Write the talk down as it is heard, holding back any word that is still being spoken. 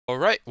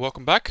Alright,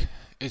 welcome back.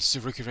 It's the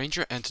Rookie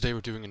Ranger and today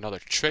we're doing another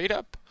trade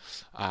up.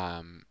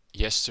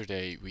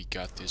 Yesterday we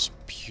got this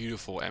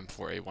beautiful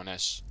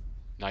M4A1S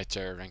Night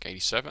Terror rank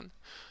 87.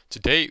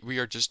 Today we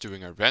are just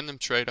doing a random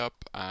trade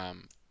up.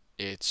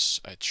 It's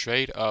a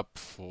trade up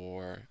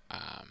for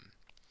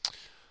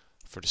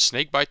the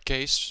Snakebite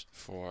case,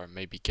 for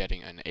maybe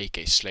getting an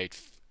AK Slate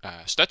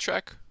stat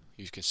track.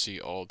 You can see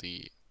all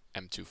the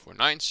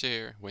M249s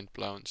here,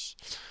 windblowns.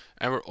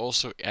 And we're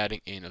also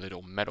adding in a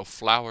little metal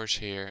flowers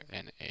here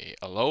and a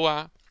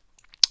aloha,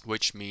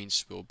 which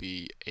means we'll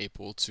be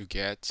able to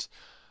get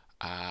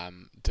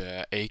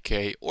the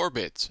AK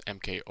Orbit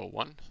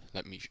Mk01.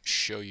 Let me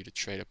show you the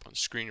trade up on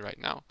screen right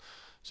now.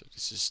 So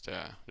this is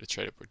the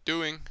trade up we're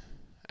doing,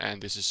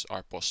 and this is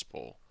our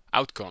possible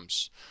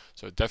outcomes.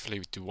 So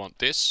definitely do want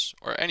this,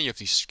 or any of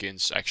these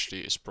skins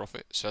actually is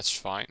profit, so that's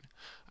fine.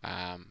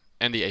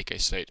 And the AK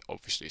Slate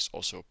obviously is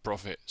also a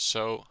profit,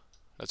 so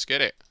let's get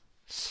it.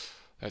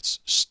 Let's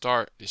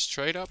start this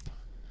trade up.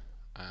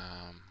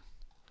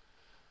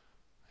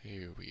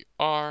 Here we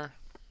are.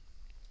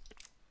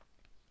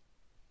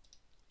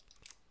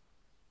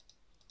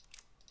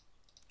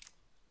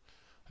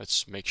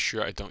 Let's make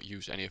sure I don't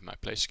use any of my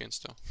play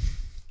skins though.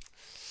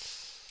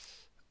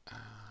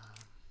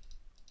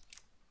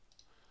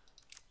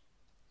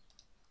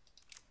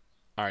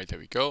 Alright, there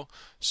we go.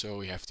 So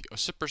we have the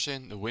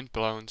Ossipersin, the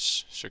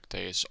Windblowns,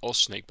 Circteus, all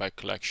Snakebite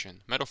collection,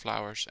 Metal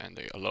Flowers, and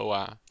the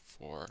Aloha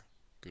for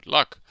good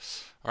luck.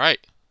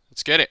 Alright,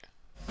 let's get it.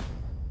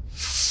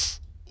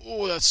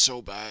 Oh, that's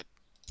so bad.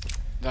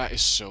 That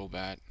is so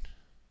bad.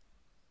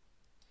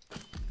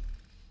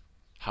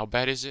 How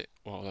bad is it?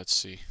 Well, let's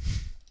see.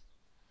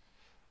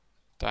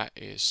 That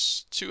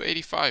is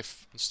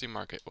 285 on Steam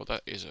Market. Well,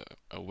 that is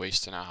a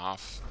waste and a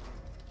half.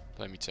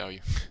 Let me tell you.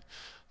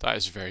 That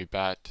is very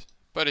bad.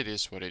 But it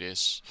is what it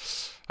is.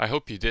 I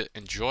hope you did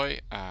enjoy,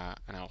 and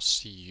I'll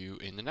see you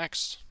in the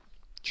next.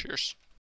 Cheers.